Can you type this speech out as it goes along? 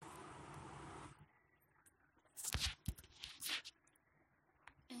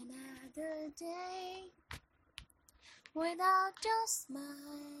Another day without your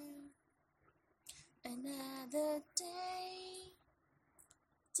smile. Another day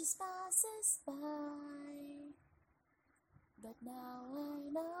just passes by. But now I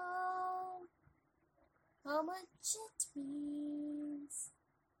know how much it means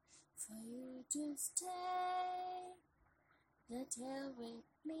for you to stay right here with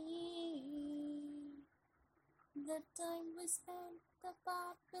me. The time we spent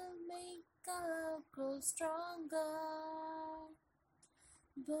apart will make our love grow stronger.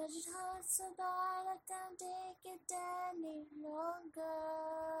 But it hurts so bad I can't take it any longer.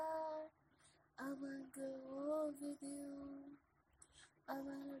 I wanna grow with you. I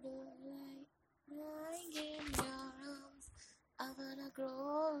wanna do lying in your arms. I wanna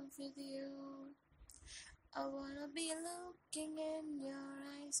grow with you. I wanna be looking in your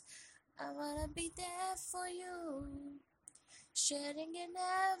eyes. I wanna be there for you, sharing in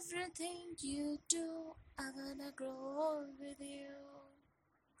everything you do. I wanna grow with you.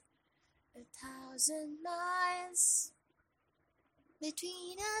 1,000 miles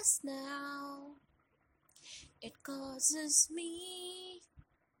between us now. It causes me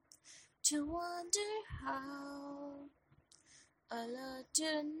to wonder how our love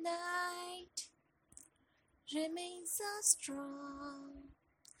tonight remains so strong.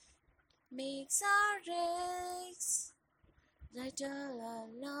 Makes our legs right all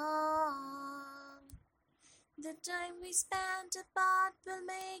along. The time we spent apart will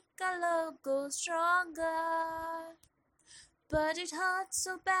make our love go stronger. But it hurts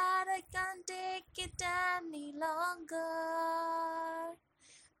so bad I can't take it any longer.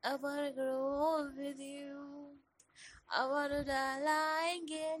 I wanna grow with you. I wanna die lying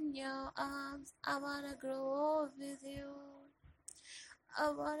in your arms. I wanna grow with you. I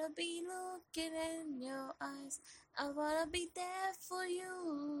wanna be looking in your eyes. I wanna be there for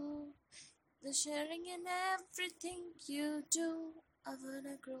you. The sharing in everything you do. I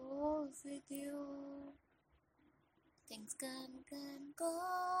wanna grow with you. Things can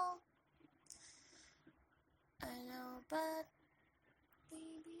go, I know, but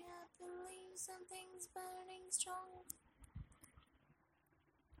baby, I believe something's burning strong.